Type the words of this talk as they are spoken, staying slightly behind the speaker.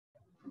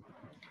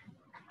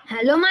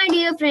Hello, my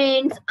dear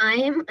friends. I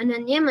am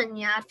Ananya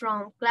Manyar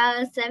from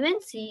Class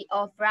 7C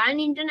of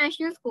Ryan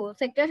International School,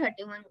 Sector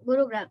 31,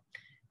 Gurugram.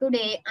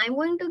 Today, I am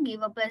going to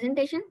give a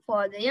presentation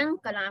for the Young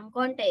Kalam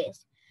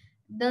contest.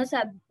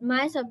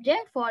 My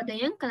subject for the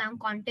Young Kalam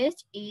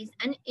contest is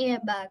an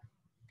airbag.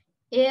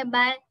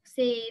 Airbag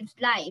saves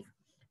life.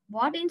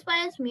 What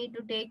inspires me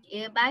to take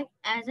airbag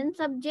as a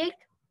subject?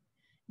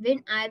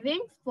 When I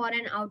went for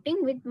an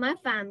outing with my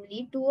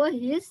family to a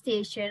hill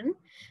station,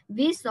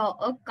 we saw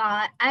a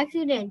car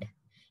accident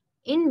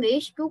in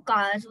which two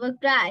cars were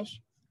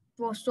crashed.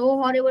 It was so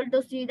horrible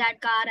to see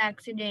that car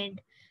accident.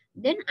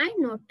 Then I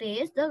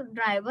noticed the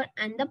driver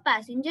and the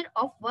passenger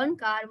of one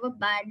car were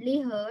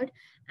badly hurt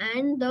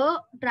and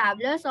the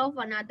travelers of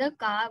another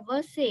car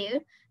were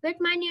saved with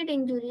minor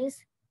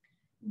injuries.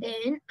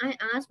 Then I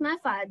asked my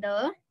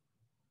father,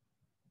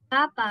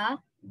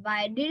 Papa,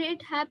 why did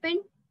it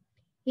happen?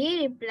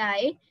 He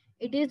replied,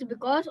 it is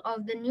because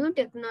of the new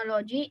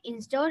technology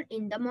installed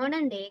in the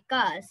modern day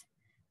cars.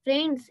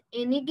 Friends,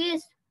 any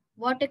guess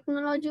what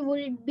technology would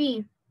it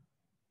be?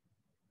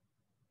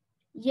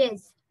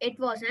 Yes, it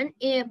was an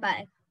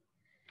airbag.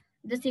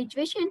 The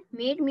situation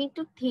made me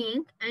to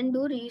think and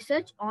do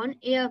research on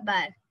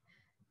airbag.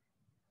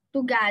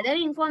 To gather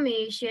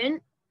information,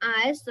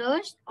 I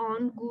searched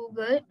on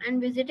Google and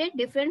visited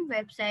different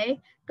websites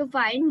to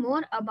find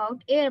more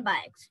about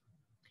airbags.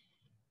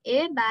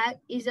 Airbag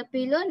is a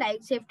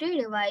pillow-like safety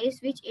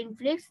device which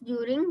inflicts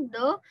during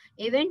the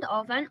event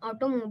of an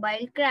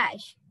automobile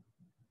crash.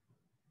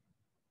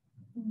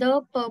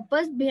 The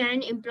purpose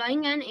behind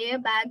employing an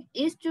airbag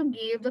is to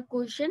give the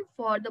cushion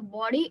for the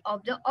body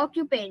of the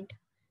occupant.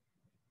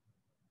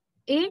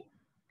 It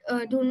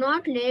do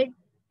not let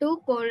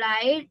to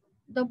collide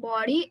the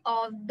body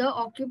of the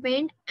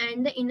occupant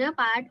and the inner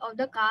part of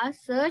the car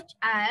such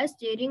as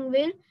steering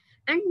wheel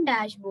and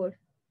dashboard.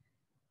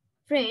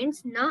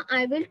 Friends, now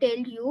I will tell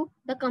you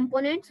the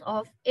components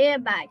of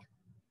airbag.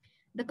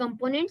 The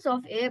components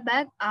of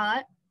airbag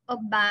are a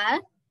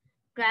bag,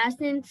 crash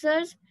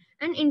sensors,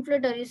 and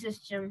inflationary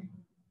system.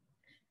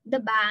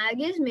 The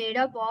bag is made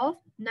up of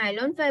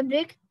nylon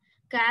fabric.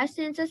 Crash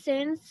sensor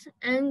sends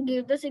and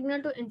give the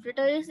signal to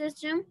inflationary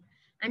system,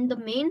 and the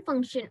main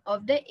function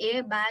of the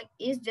airbag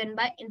is done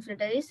by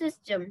inflationary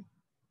system.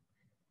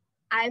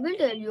 I will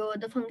tell you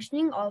the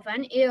functioning of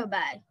an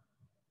airbag.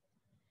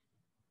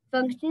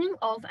 Functioning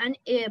of an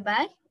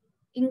airbag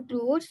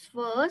includes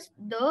first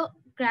the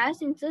crash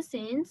sensor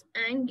sends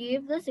and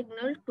gives the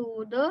signal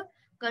to the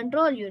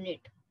control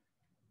unit,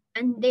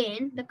 and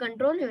then the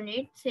control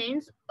unit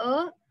sends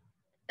a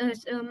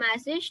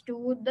message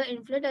to the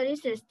inflationary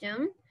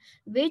system,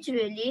 which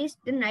releases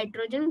the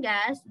nitrogen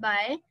gas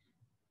by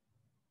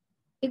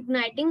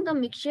igniting the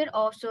mixture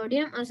of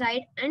sodium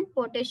oxide and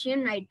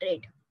potassium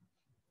nitrate.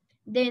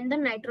 Then the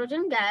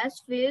nitrogen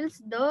gas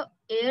fills the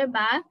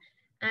airbag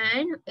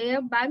and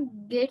airbag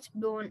gets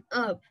blown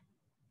up.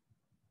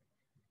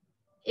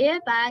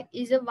 Airbag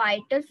is a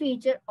vital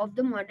feature of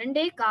the modern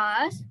day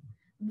cars,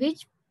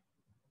 which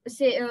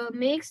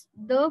makes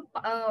the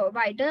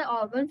vital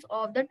organs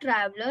of the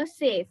traveler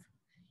safe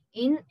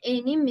in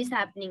any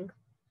mishappening.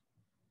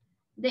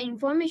 The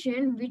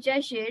information which I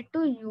shared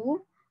to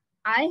you,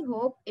 I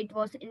hope it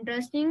was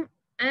interesting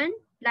and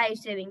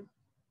life-saving.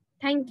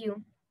 Thank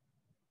you.